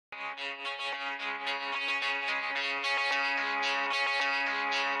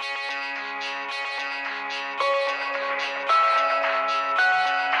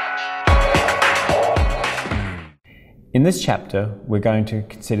In this chapter, we're going to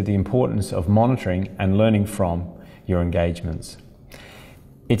consider the importance of monitoring and learning from your engagements.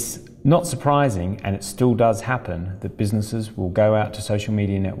 It's not surprising, and it still does happen, that businesses will go out to social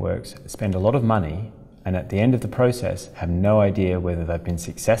media networks, spend a lot of money, and at the end of the process have no idea whether they've been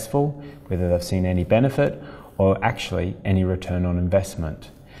successful, whether they've seen any benefit, or actually any return on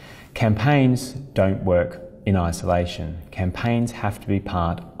investment. Campaigns don't work in isolation. Campaigns have to be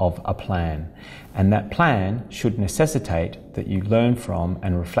part of a plan, and that plan should necessitate that you learn from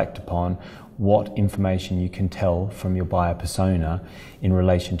and reflect upon what information you can tell from your buyer persona in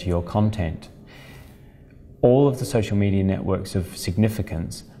relation to your content. All of the social media networks of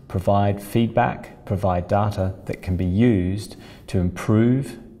significance provide feedback, provide data that can be used to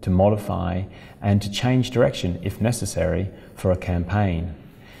improve, to modify, and to change direction if necessary for a campaign.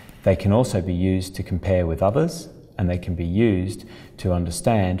 They can also be used to compare with others, and they can be used to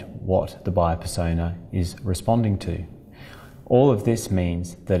understand what the buyer persona is responding to. All of this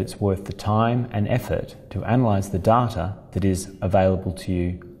means that it's worth the time and effort to analyse the data that is available to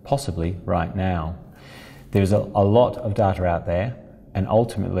you possibly right now. There's a lot of data out there, and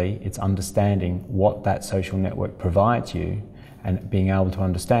ultimately it's understanding what that social network provides you and being able to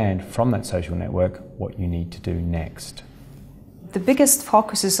understand from that social network what you need to do next. The biggest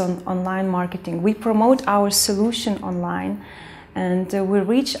focus is on online marketing. We promote our solution online, and we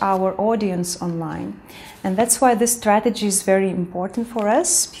reach our audience online. And that's why this strategy is very important for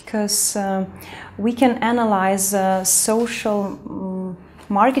us, because we can analyze social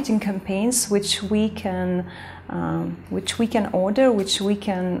marketing campaigns which we can order, which we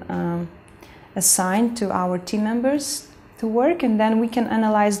can assign to our team members to work, and then we can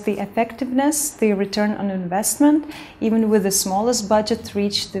analyze the effectiveness, the return on investment, even with the smallest budget,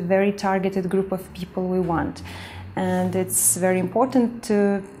 reach the very targeted group of people we want. And it's very important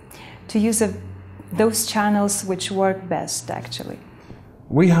to use those channels which work best, actually.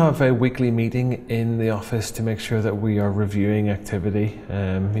 We have a weekly meeting in the office to make sure that we are reviewing activity,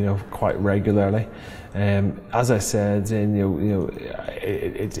 quite regularly. As I said,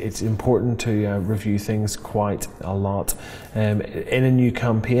 it's important to review things quite a lot. In a new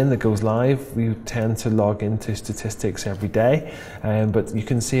campaign that goes live, we tend to log into statistics every day, but you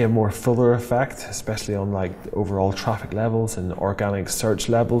can see a more fuller effect, especially on like overall traffic levels and organic search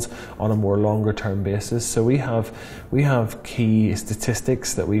levels on a more longer term basis. So we have key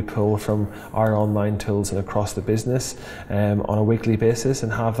statistics that we pull from our online tools and across the business on a weekly basis,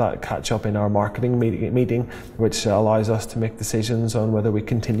 and have that catch up in our marketing meeting, which allows us to make decisions on whether we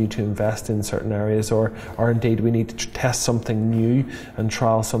continue to invest in certain areas or indeed we need to test something new and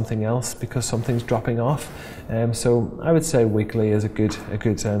trial something else because something's dropping off. So I would say weekly is a good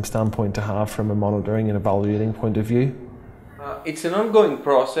standpoint to have from a monitoring and evaluating point of view. It's an ongoing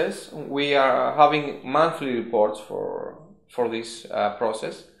process. We are having monthly reports for this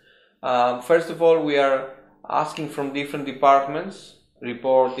process. First of all, we are asking from different departments,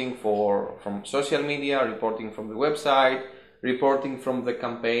 reporting from social media, reporting from the website, reporting from the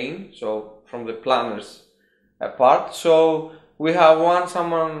campaign, so from the planners part. So we have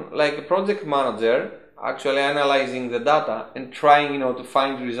someone like a project manager actually analyzing the data and trying to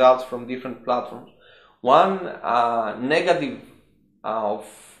find results from different platforms. One negative of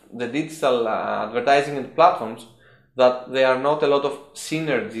the digital advertising and platforms that there are not a lot of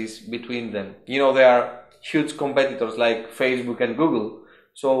synergies between them. There are huge competitors like Facebook and Google,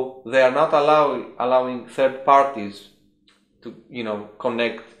 so they are not allowing third parties to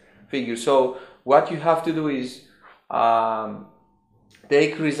connect figures. So what you have to do is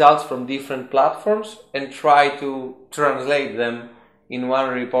take results from different platforms and try to translate them in one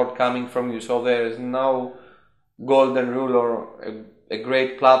report coming from you. So there is no golden rule or a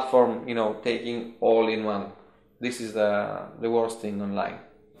great platform taking all in one. This is the worst thing online.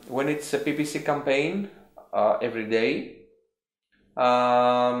 When it's a PPC campaign every day,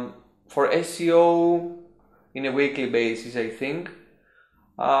 for SEO in a weekly basis, I think,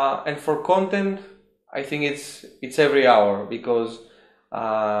 and for content, I think it's every hour, because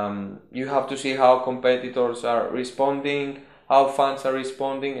you have to see how competitors are responding, how fans are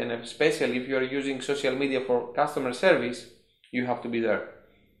responding, and especially if you are using social media for customer service, you have to be there.